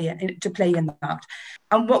to play in that.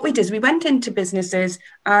 And what we did is we went into businesses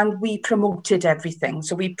and we promoted everything.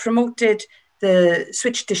 So we promoted the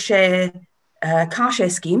switch to share car share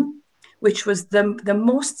scheme, which was the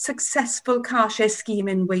most successful car share scheme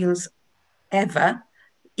in Wales ever,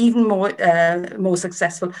 even more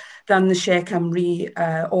successful than the Share Cymru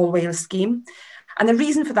All Wales scheme. And the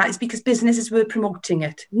reason for that is because businesses were promoting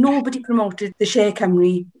it. Nobody promoted the Share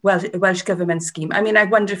Cymru Welsh Government scheme. I mean, I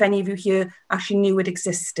wonder if any of you here actually knew it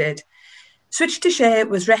existed. Switch to Share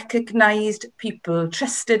was recognised, people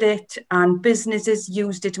trusted it, and businesses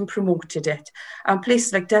used it and promoted it. And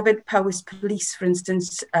places like Dyfed Police, for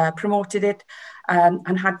instance, promoted it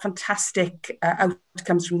and had fantastic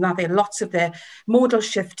outcomes from that. They had lots of their modal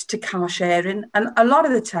shift to car sharing, and a lot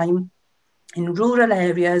of the time in rural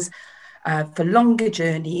areas for longer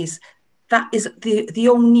journeys, that is the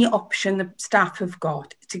only option the staff have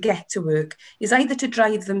got to get to work, is either to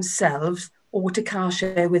drive themselves or to car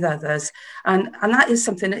share with others. And that is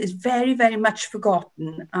something that is very, very much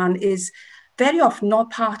forgotten and is very often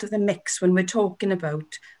not part of the mix when we're talking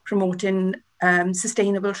about promoting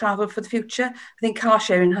sustainable travel for the future. I think car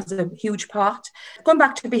sharing has a huge part. Going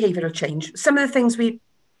back to behavioural change, some of the things we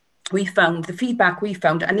found, the feedback we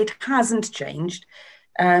found, and it hasn't changed,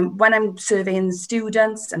 when I'm surveying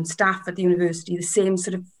students and staff at the university, the same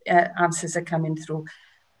sort of answers are coming through.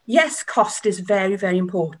 Yes, cost is very, very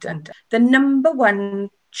important. The number one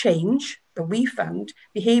change that we found,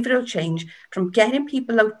 behavioural change, from getting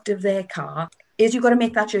people out of their car, is you've got to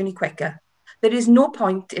make that journey quicker. There is no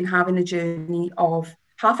point in having a journey of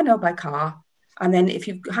half an hour by car, and then if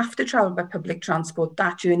you have to travel by public transport,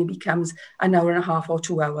 that journey becomes an hour and a half or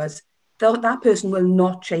 2 hours. That person will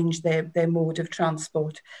not change their mode of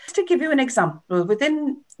transport. Just to give you an example,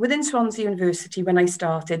 within Swansea University, when I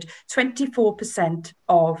started, 24%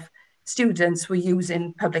 of students were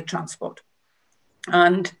using public transport.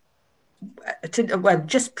 And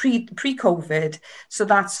just pre-COVID, so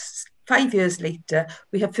that's 5 years later,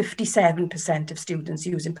 we have 57% of students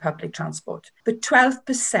using public transport. But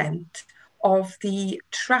 12% of the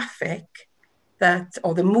traffic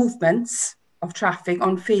or the movements of traffic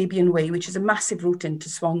on Fabian Way, which is a massive route into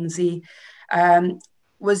Swansea,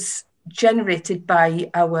 was generated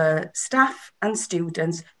by our staff and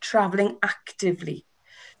students travelling actively.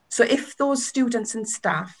 So if those students and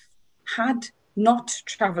staff had not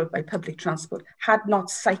travelled by public transport, had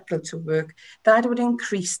not cycled to work, that would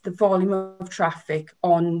increase the volume of traffic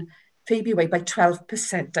on Fabian Way by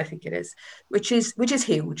 12%, I think it is, which is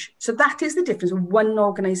huge. So that is the difference one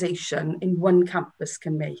organisation in one campus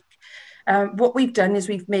can make. What we've done is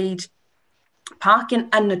we've made parking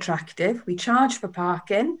unattractive. We charge for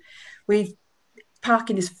parking.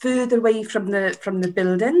 Parking is further away from the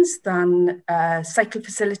buildings than cycle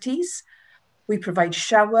facilities. We provide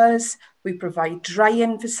showers. We provide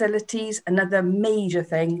dry-in facilities, another major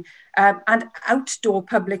thing, and outdoor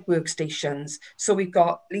public workstations. So we've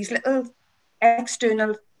got these little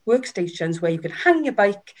external workstations where you can hang your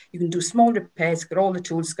bike, you can do small repairs, got all the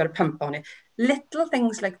tools, it's got a pump on it. Little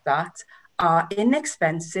things like that are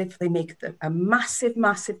inexpensive. They make a massive,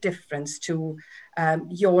 massive difference to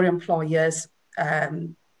your employers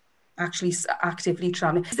actually actively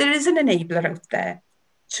traveling. There is an enabler out there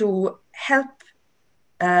to help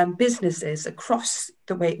businesses across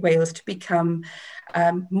the Wales to become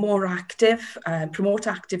more active, promote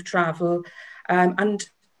active travel, and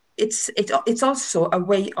it's also a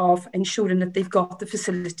way of ensuring that they've got the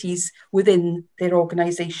facilities within their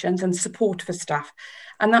organisations and support for staff.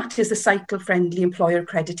 And that is the cycle-friendly employer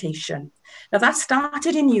accreditation. Now that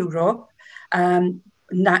started in Europe,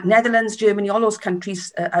 Netherlands, Germany, all those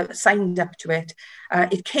countries signed up to it.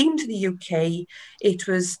 It came to the UK. It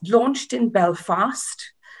was launched in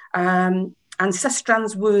Belfast, and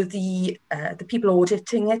Sustrans were the people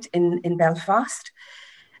auditing it in Belfast.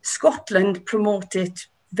 Scotland promote it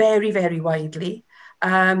very, very widely.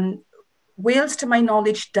 Wales, to my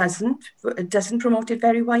knowledge, doesn't promote it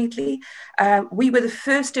very widely. We were the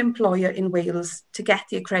first employer in Wales to get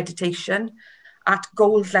the accreditation at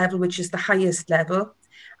gold level, which is the highest level.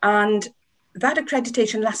 And that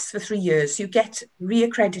accreditation lasts for 3 years. You get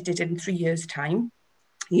re-accredited in 3 years' time.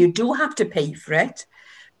 You do have to pay for it,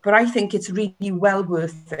 but I think it's really well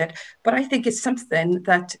worth it. But I think it's something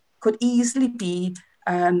that could easily be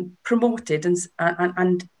promoted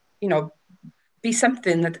and be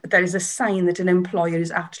something that is a sign that an employer is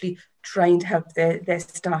actually trying to help their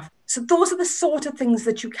staff. So those are the sort of things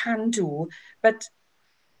that you can do. But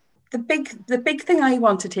the big thing I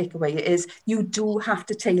want to take away is you do have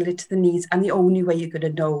to tailor it to the needs, and the only way you're going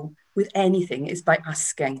to know with anything is by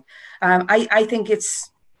asking. I think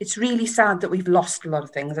it's really sad that we've lost a lot of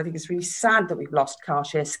things. I think it's really sad that we've lost car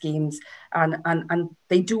share schemes, and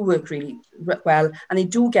they do work really well, and they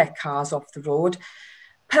do get cars off the road.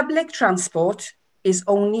 Public transport is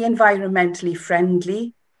only environmentally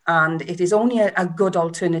friendly, and it is only a good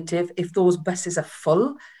alternative if those buses are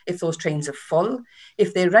full, if those trains are full.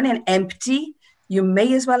 If they're running empty, you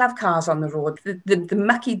may as well have cars on the road. The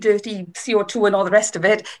mucky, dirty CO2 and all the rest of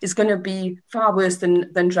it is going to be far worse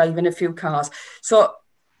than driving a few cars. So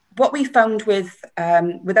what we found with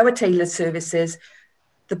our tailored services,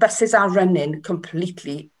 the buses are running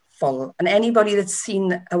completely full. And anybody that's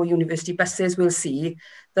seen our university buses will see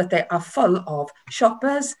that they are full of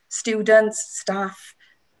shoppers, students, staff.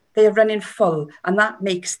 They are running full, and that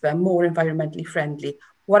makes them more environmentally friendly.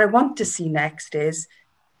 What I want to see next is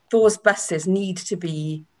those buses need to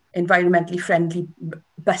be environmentally friendly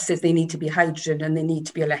buses. They need to be hydrogen and they need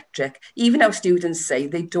to be electric. Even our students say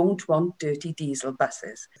they don't want dirty diesel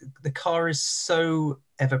buses. The car is so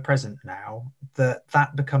ever present now that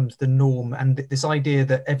that becomes the norm, and this idea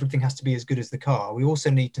that everything has to be as good as the car. We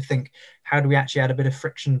also need to think, how do we actually add a bit of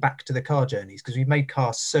friction back to the car journeys, because we've made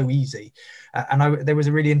cars so easy. There was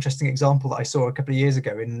a really interesting example that I saw a couple of years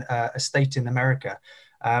ago in a state in America,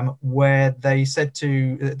 where they said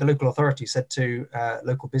to the local authority said to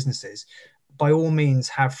local businesses, by all means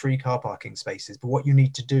have free car parking spaces, but what you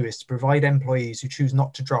need to do is to provide employees who choose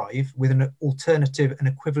not to drive with an alternative and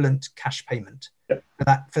equivalent cash payment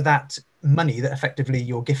for that money that effectively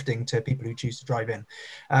you're gifting to people who choose to drive in.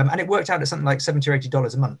 And it worked out at something like $70 or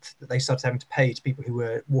 $80 a month that they started having to pay to people who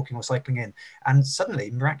were walking or cycling in. And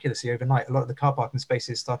suddenly, miraculously overnight, a lot of the car parking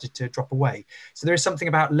spaces started to drop away. So there is something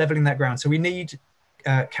about leveling that ground. So we need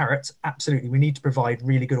carrots, absolutely. We need to provide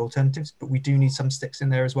really good alternatives, but we do need some sticks in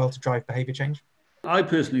there as well to drive behaviour change. I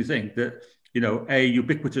personally think that, a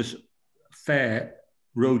ubiquitous fair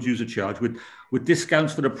road user charge with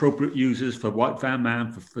discounts for appropriate users, for white van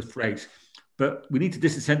man, for freight, but we need to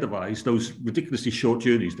disincentivise those ridiculously short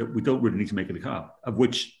journeys that we don't really need to make in a car, of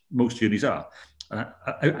which most journeys are.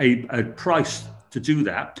 A price to do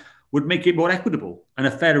that would make it more equitable and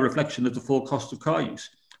a fairer reflection of the full cost of car use.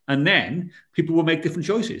 And then people will make different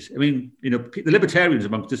choices. I mean, the libertarians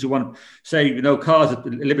amongst us who want to say, cars are a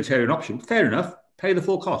libertarian option, fair enough, pay the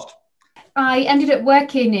full cost. I ended up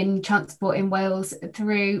working in transport in Wales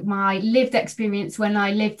through my lived experience when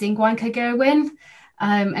I lived in Gwaun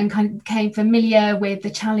and kind of became familiar with the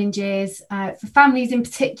challenges for families in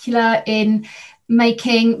particular in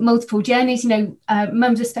making multiple journeys.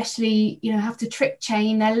 Mums especially, have to trip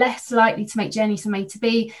chain. They're less likely to make journeys from A to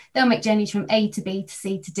B. They'll make journeys from A to B to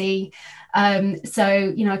C to D.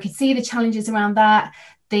 So, I could see the challenges around that,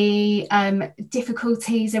 the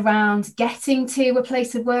difficulties around getting to a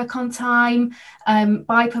place of work on time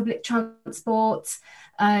by public transport.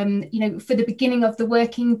 For the beginning of the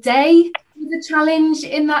working day, the challenge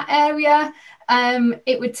in that area.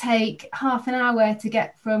 It would take half an hour to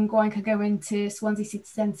get from Gwaun to Swansea city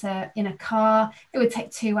centre in a car. It would take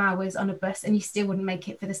 2 hours on a bus, and you still wouldn't make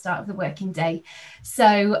it for the start of the working day.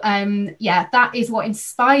 So that is what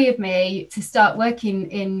inspired me to start working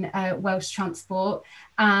in Welsh transport.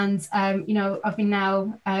 And I've been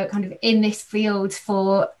now kind of in this field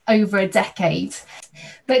for over a decade.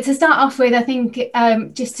 But to start off with, I think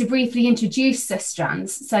just to briefly introduce Sustrans.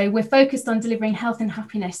 So we're focused on delivering health and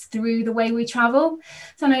happiness through the way we travel.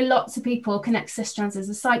 So I know lots of people connect Sustrans as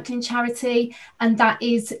a cycling charity, and that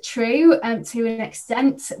is true to an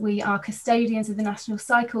extent. We are custodians of the National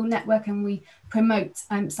Cycle Network, and we promote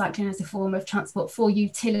cycling as a form of transport for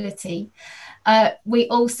utility. We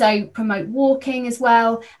also promote walking as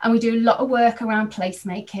well, and we do a lot of work around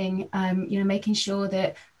placemaking, making sure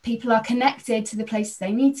that people are connected to the places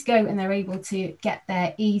they need to go and they're able to get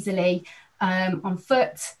there easily on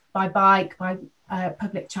foot, by bike, by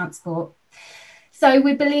public transport. So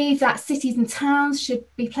we believe that cities and towns should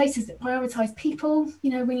be places that prioritise people. We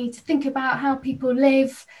need to think about how people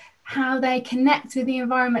live, how they connect with the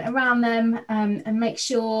environment around them, and make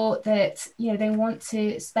sure that they want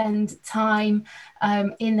to spend time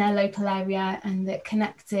in their local area, and that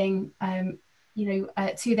connecting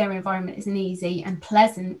to their environment is an easy and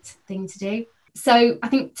pleasant thing to do. So I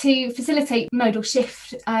think to facilitate modal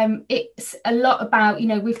shift, it's a lot about,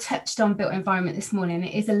 we've touched on built environment this morning.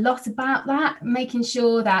 It is a lot about that, making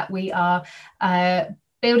sure that we are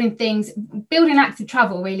building active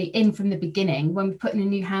travel really in from the beginning. When we put in a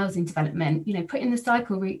new housing development, putting the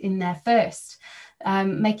cycle route in there first,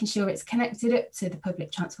 making sure it's connected up to the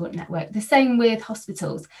public transport network. The same with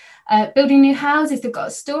hospitals. Building new houses, they've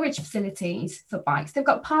got storage facilities for bikes, they've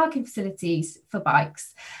got parking facilities for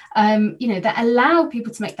bikes, that allow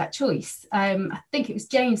people to make that choice. I think it was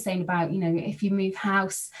Jayne saying about, if you move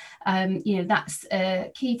house, that's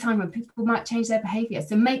a key time when people might change their behaviour.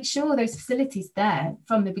 So make sure those facilities there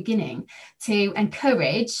from the beginning to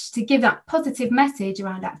encourage, to give that positive message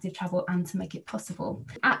around active travel and to make it possible.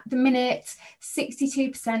 At the minute,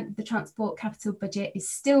 62% of the transport capital budget is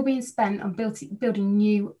still being spent on building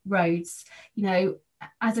new roads.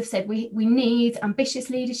 As I've said, we need ambitious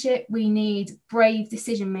leadership. We need brave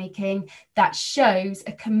decision making that shows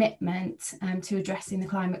a commitment to addressing the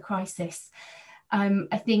climate crisis.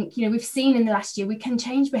 I think we've seen in the last year we can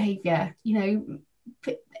change behaviour.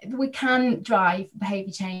 we can drive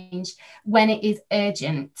behaviour change when it is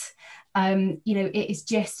urgent. You know, it is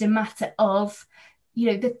just a matter of,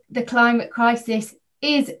 you know, the climate crisis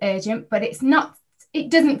is urgent, but it's not, it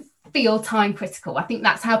doesn't feel time critical. I think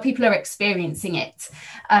that's how people are experiencing it.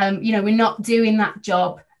 You know, we're not doing that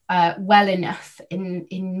job well enough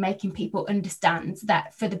in making people understand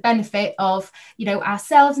that for the benefit of, you know,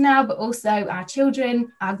 ourselves now, but also our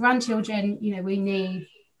children, our grandchildren, you know, we need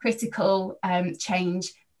critical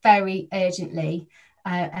change very urgently.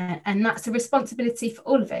 And that's a responsibility for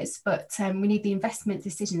all of us, but we need the investment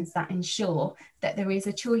decisions that ensure that there is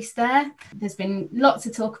a choice there. There's been lots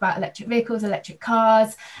of talk about electric vehicles, electric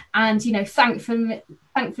cars, and, you know, thankfully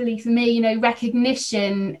for me, you know,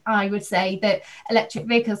 recognition, I would say, that electric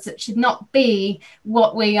vehicles should not be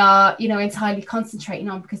what we are, you know, entirely concentrating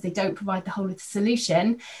on, because they don't provide the whole of the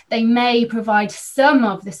solution. They may provide some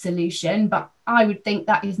of the solution, but I would think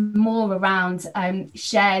that is more around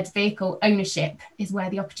shared vehicle ownership is where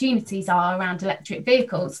the opportunities are around electric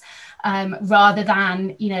vehicles, rather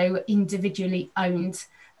than, you know, individually owned,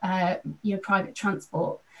 you know, private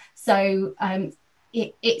transport. So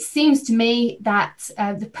it seems to me that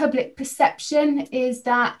the public perception is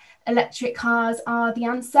that electric cars are the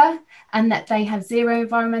answer and that they have zero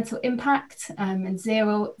environmental impact and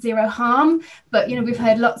zero harm. But, you know, we've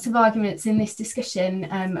heard lots of arguments in this discussion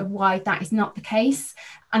of why that is not the case.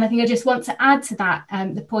 And I think I just want to add to that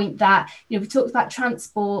the point that, you know, we talked about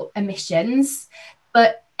transport emissions,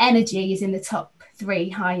 but energy is in the top 3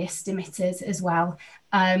 highest emitters as well.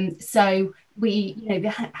 So we, you know,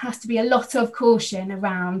 there has to be a lot of caution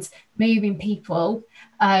around moving people,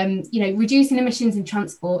 you know, reducing emissions in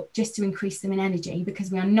transport just to increase them in energy,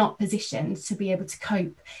 because we are not positioned to be able to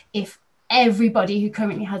cope if everybody who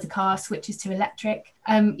currently has a car switches to electric.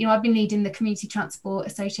 You know, I've been leading the Community Transport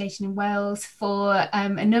Association in Wales for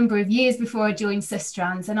a number of years before I joined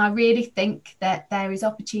Sustrans, and I really think that there is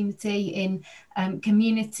opportunity in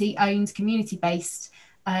community-owned, community-based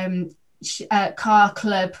car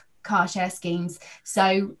club, car share schemes.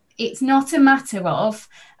 So it's not a matter of,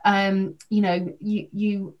 you know,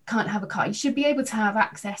 you can't have a car. You should be able to have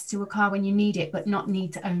access to a car when you need it, but not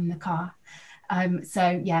need to own the car.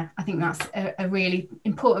 So yeah, I think that's a really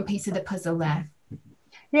important piece of the puzzle there.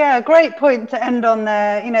 Yeah, great point to end on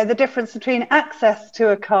there. You know, the difference between access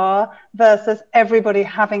to a car versus everybody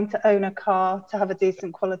having to own a car to have a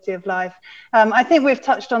decent quality of life. I think we've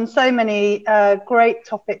touched on so many great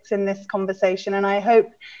topics in this conversation, and I hope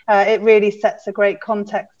it really sets a great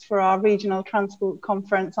context for our regional transport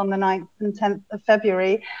conference on the 9th and 10th of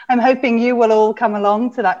February. I'm hoping you will all come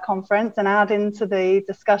along to that conference and add into the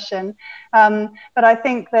discussion. But I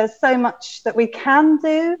think there's so much that we can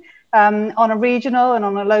do on a regional and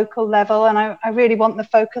on a local level, and I really want the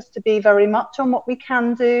focus to be very much on what we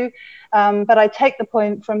can do, but I take the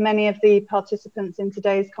point from many of the participants in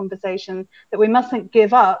today's conversation that we mustn't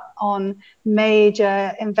give up on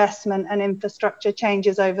major investment and infrastructure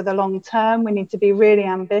changes over the long term. We need to be really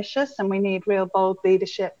ambitious, and we need real bold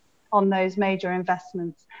leadership on those major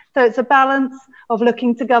investments. So it's a balance of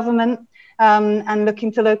looking to government and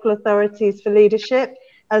looking to local authorities for leadership,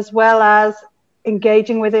 as well as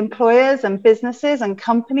engaging with employers and businesses and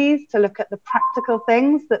companies to look at the practical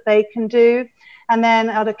things that they can do. And then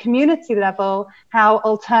at a community level, how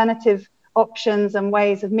alternative options and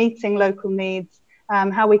ways of meeting local needs,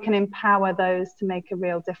 how we can empower those to make a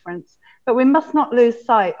real difference. But we must not lose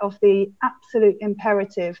sight of the absolute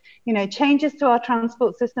imperative. You know, changes to our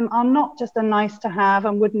transport system are not just a nice to have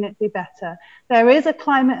and wouldn't it be better. There is a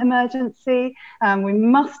climate emergency. We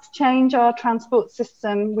must change our transport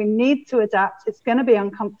system. We need to adapt. It's going to be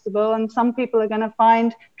uncomfortable, and some people are going to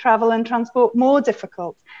find travel and transport more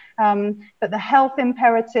difficult. But the health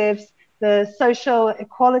imperatives, the social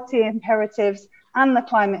equality imperatives, and the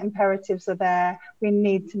climate imperatives are there. We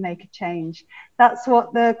need to make a change. That's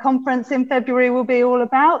what the conference in February will be all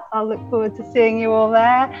about. I'll look forward to seeing you all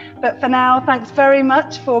there. But for now, thanks very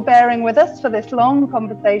much for bearing with us for this long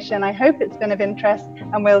conversation. I hope it's been of interest,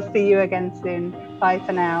 and we'll see you again soon. Bye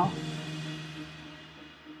for now.